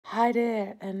Hi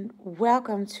there and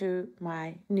welcome to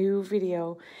my new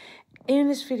video. In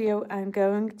this video I'm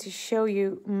going to show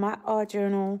you my art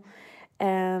journal,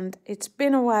 and it's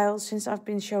been a while since I've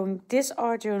been showing this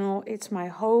art journal. It's my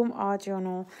home art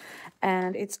journal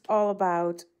and it's all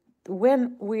about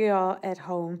when we are at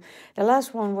home. The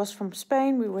last one was from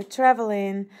Spain, we were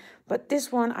traveling, but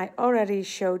this one I already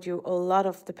showed you a lot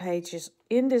of the pages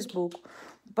in this book,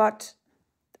 but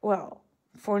well,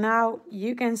 for now,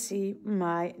 you can see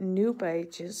my new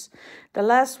pages. The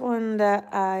last one that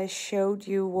I showed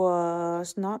you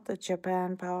was not the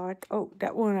Japan part. Oh,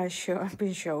 that one I've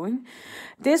been showing.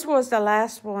 This was the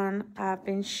last one I've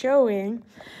been showing,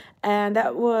 and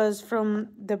that was from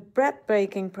the bread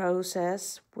baking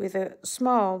process with a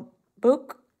small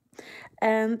book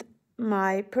and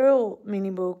my Pearl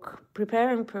mini book,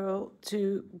 preparing Pearl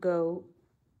to go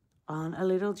on a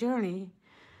little journey.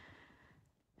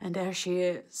 And there she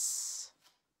is,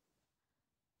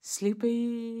 sleeping.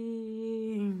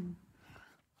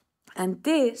 And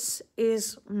this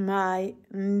is my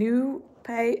new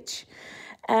page,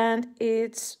 and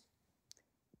it's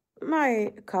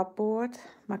my cupboard,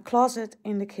 my closet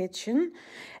in the kitchen.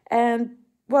 And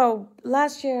well,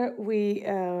 last year we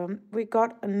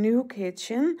got a new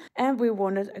kitchen and we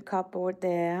wanted a cupboard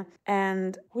there,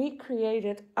 and we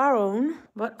created our own.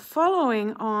 But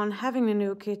following on having a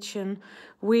new kitchen,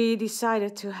 we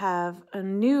decided to have a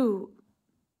new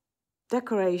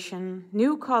decoration,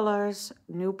 new colors,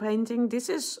 new painting. This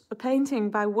is a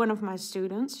painting by one of my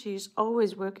students. She's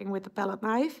always working with a palette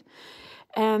knife.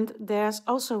 And there's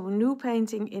also a new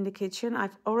painting in the kitchen.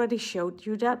 I've already showed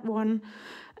you that one.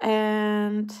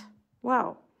 And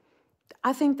well,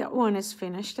 I think that one is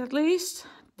finished at least.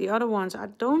 The other ones I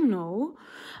don't know.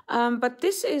 But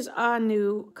this is our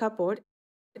new cupboard.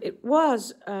 It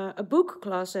was a book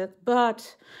closet,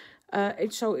 but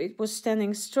it was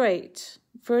standing straight,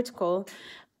 vertical.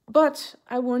 But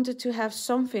I wanted to have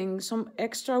some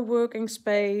extra working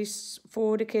space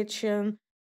for the kitchen.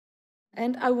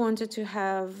 And I wanted to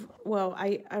have, well,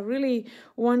 I really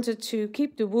wanted to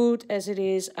keep the wood as it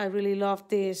is. I really love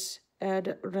this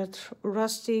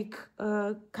rustic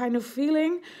kind of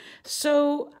feeling.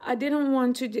 So I didn't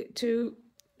want to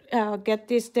get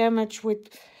this damage with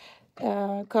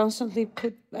constantly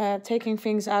taking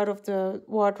things out of the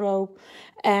wardrobe.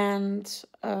 And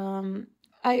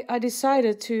I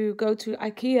decided to go to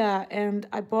IKEA, and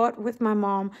I bought with my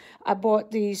mom. I bought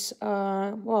these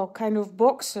kind of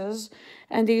boxes,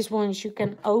 and these ones you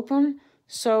can open.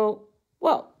 So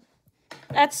well,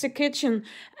 that's the kitchen.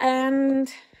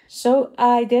 And so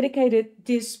I dedicated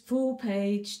this full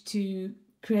page to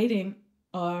creating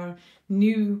our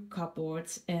new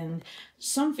cupboards, and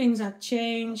some things I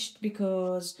changed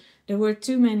because there were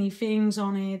too many things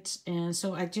on it, and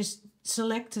so I just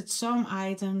selected some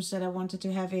items that I wanted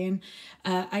to have in.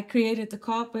 I created the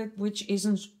carpet, which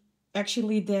isn't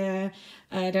actually there.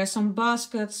 There's some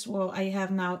baskets. Well, I have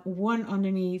now one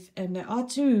underneath, and there are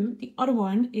two. The other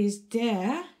one is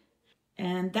there,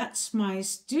 and that's my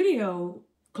studio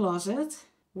closet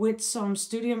with some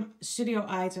studio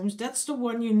items. That's the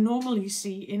one you normally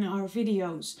see in our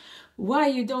videos. Why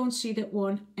you don't see that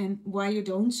one and why you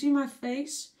don't see my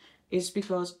face is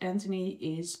because Anthony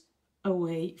is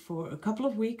away for a couple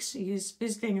of weeks. He is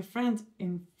visiting a friend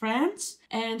in France,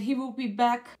 and he will be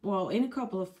back, well, in a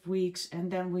couple of weeks, and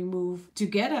then we move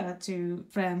together to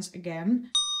France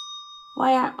again.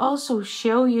 Why I also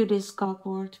show you this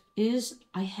cupboard is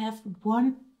I have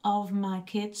one of my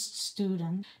kids'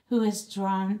 students who has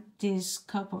drawn this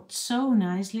cupboard so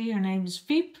nicely. Her name is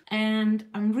Veep, and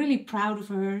I'm really proud of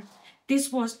her.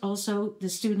 This was also the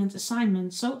student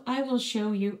assignment, so I will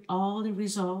show you all the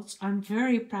results. I'm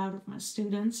very proud of my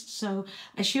students, so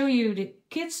I show you the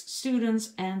kids'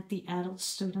 students and the adult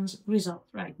students' result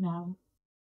right now.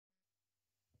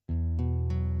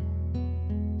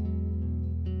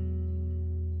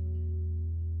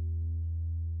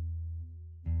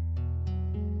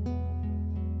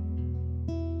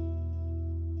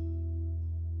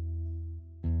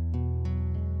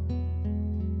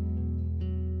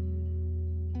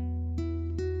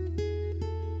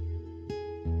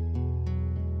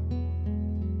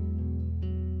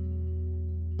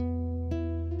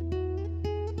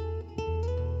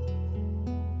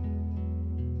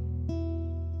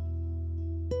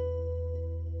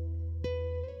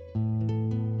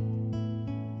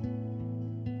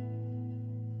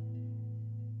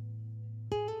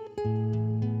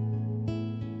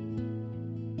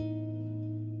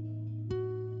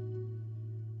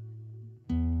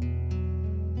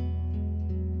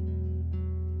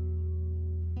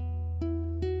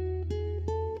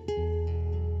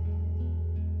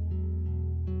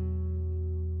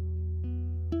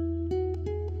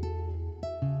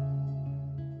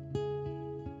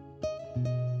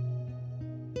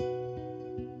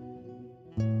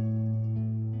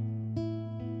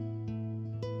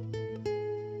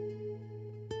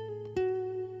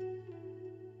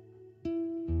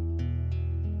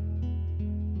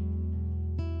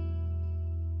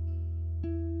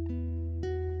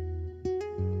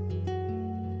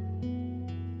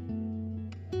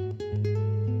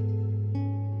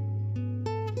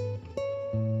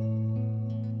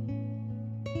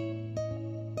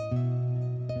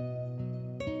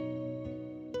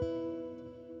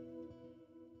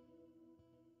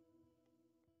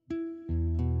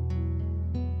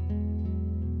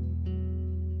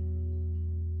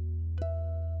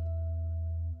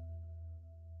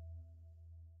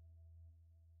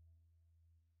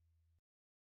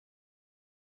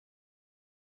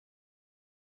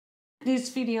 This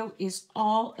video is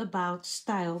all about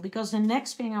style, because the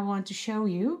next thing I want to show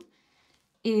you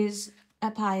is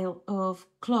a pile of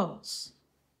clothes.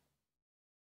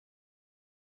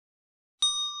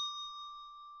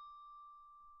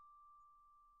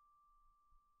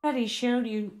 I already showed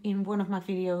you in one of my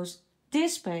videos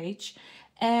this page,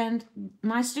 and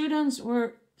my students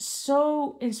were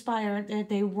so inspired that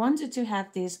they wanted to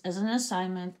have this as an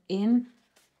assignment in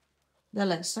the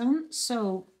lesson.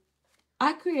 So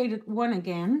I created one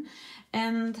again,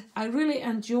 and I really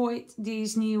enjoyed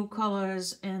these new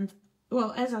colors. And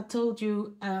well, as I told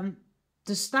you,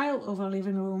 the style of our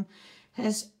living room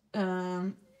has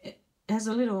a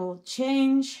little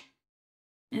change.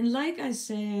 And like I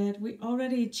said, we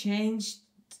already changed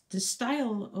the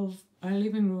style of our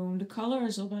living room. The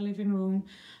colors of our living room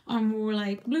are more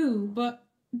like blue, but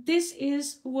this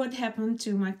is what happened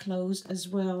to my clothes as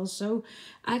well. So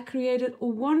I created a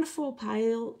wonderful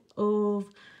pile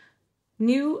of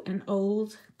new and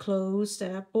old clothes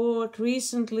that I bought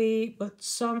recently, but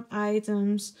some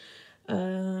items,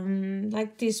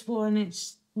 like this one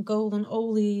is golden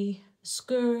oldie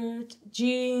skirt,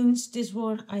 jeans. This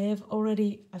one I have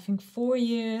already, I think, 4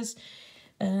 years.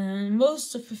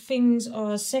 Most of the things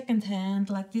are secondhand,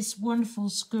 like this wonderful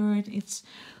skirt. It's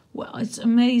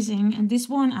amazing. And this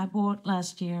one I bought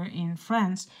last year in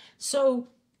France. So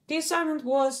the assignment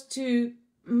was to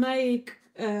make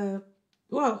a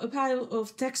pile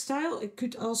of textile. It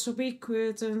could also be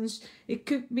curtains. It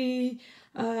could be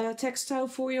textile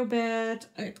for your bed.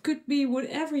 It could be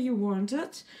whatever you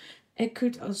wanted. It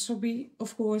could also be,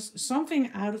 of course,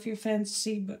 something out of your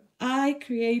fantasy. But I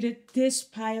created this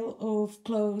pile of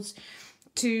clothes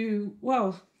to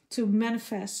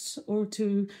manifest, or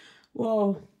to,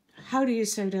 how do you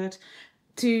say that?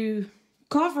 To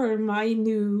cover my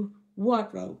new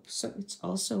wardrobe. So it's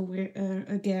also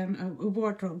again a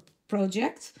wardrobe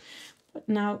project, but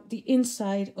now the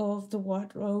inside of the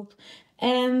wardrobe.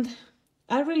 And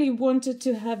I really wanted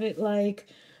to have it like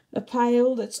a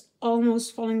pile that's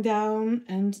almost falling down,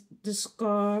 and the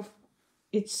scarf,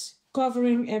 it's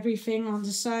covering everything on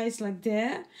the sides like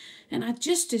there. And I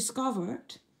just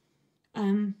discovered,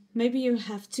 maybe you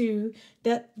have too,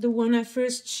 that the one I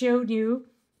first showed you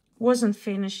wasn't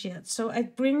finished yet. So I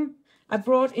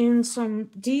brought in some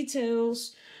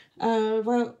details.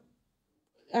 Well,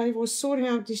 I was sorting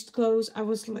out these clothes. I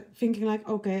was thinking like,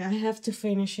 okay, I have to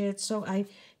finish it. So I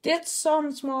did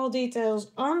some small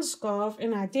details on the scarf,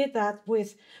 and I did that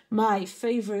with my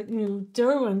favorite new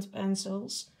Derwent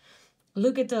pencils.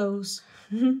 Look at those.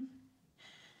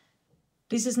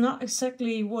 This is not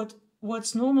exactly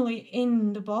what's normally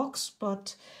in the box,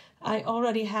 but I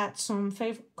already had some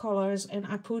favorite colors and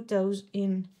I put those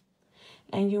in.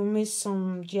 And you miss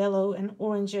some yellow and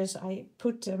oranges. I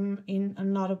put them in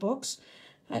another box.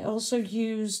 I also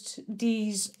used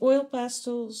these oil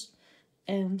pastels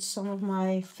and some of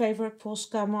my favorite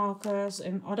Posca markers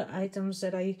and other items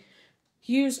that I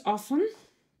use often.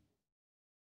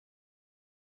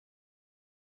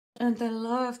 And I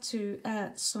love to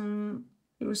add some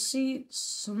receipts,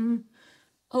 some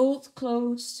old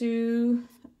clothes too,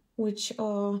 which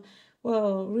are,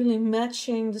 really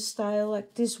matching the style.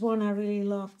 Like this one, I really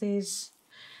love this.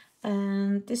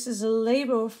 And this is a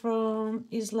label from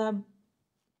Isla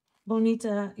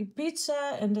Bonita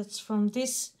Ibiza, and that's from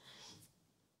this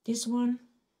one.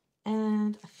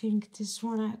 And I think this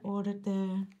one I ordered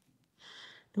there,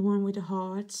 the one with the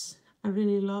hearts. I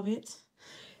really love it.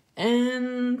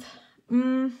 And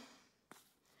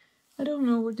I don't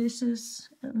know what this is.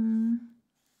 I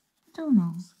don't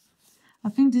know. I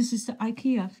think this is the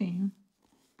IKEA thing,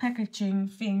 packaging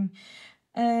thing.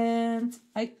 And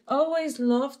I always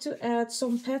love to add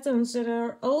some patterns that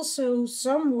are also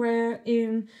somewhere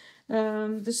in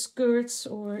the skirts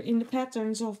or in the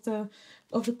patterns of the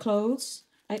clothes.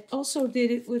 I also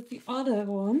did it with the other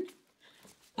one.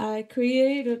 I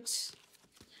created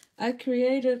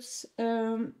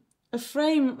a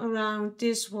frame around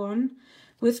this one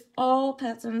with all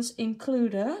patterns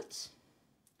included.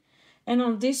 And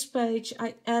on this page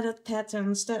I added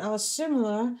patterns that are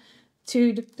similar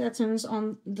to the patterns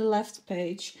on the left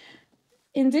page.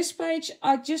 In this page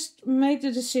I just made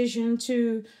the decision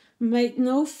to make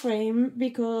no frame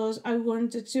because I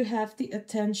wanted to have the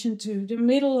attention to the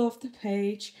middle of the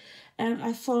page, and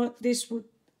I thought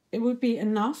it would be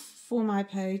enough for my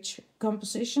page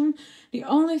composition. The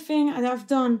only thing I've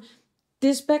done,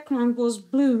 this background was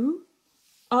blue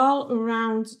all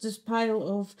around this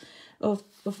pile of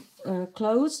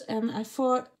clothes, and I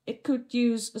thought it could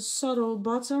use a subtle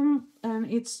bottom, and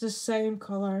it's the same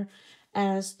color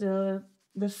as the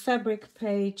fabric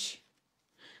page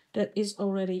that is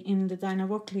already in the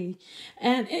Dynavocally.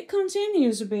 And it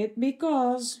continues a bit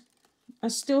because I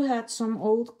still had some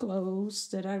old clothes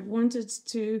that I wanted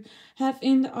to have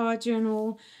in the art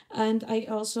journal. And I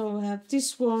also have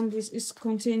this one. This is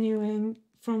continuing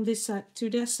from this side to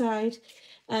that side.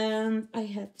 And I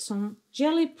had some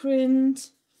jelly print.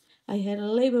 I had a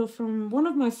label from one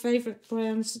of my favorite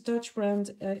brands, Dutch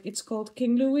brand. It's called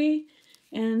King Louis.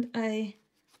 And I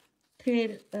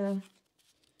created an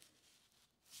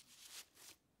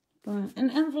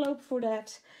envelope for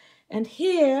that. And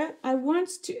here I want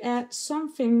to add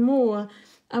something more.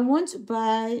 I want to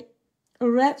buy a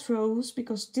red rose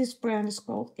because this brand is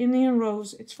called Indian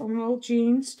Rose. It's from old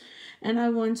jeans. And I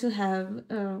want to have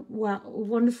a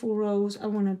wonderful rose. I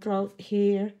want to draw it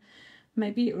here.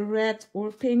 Maybe a red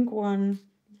or pink one,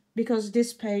 because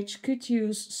this page could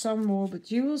use some more,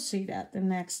 but you will see that the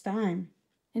next time.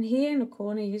 And here in the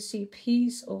corner you see a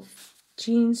piece of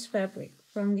jeans fabric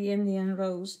from the Indian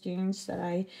Rose jeans that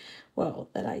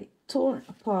I torn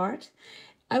apart.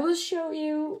 I will show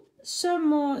you some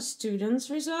more students'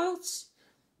 results,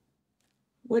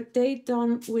 what they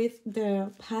done with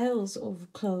their piles of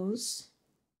clothes.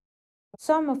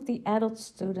 Some of the adult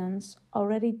students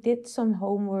already did some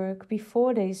homework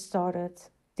before they started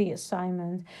the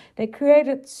assignment. They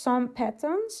created some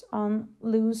patterns on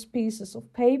loose pieces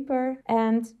of paper,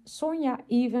 and Sonja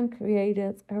even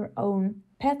created her own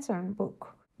pattern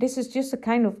book. This is just a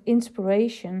kind of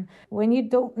inspiration. When you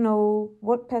don't know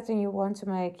what pattern you want to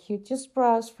make, you just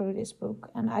browse through this book.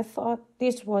 And I thought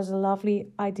this was a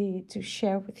lovely idea to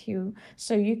share with you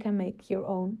so you can make your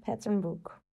own pattern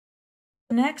book.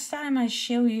 Next time I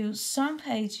show you some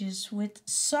pages with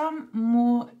some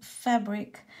more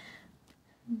fabric,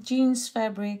 jeans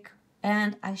fabric,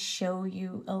 and I show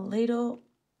you a little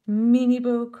mini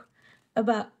book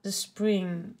about the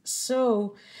spring.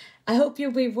 So I hope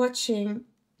you'll be watching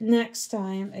next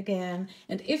time again.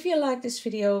 And if you like this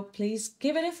video, please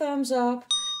give it a thumbs up.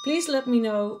 Please let me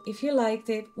know if you liked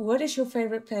it, what is your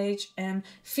favorite page, and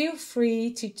feel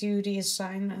free to do the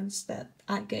assignments that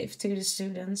I gave to the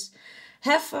students.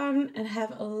 Have fun and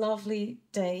have a lovely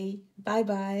day. Bye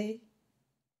bye.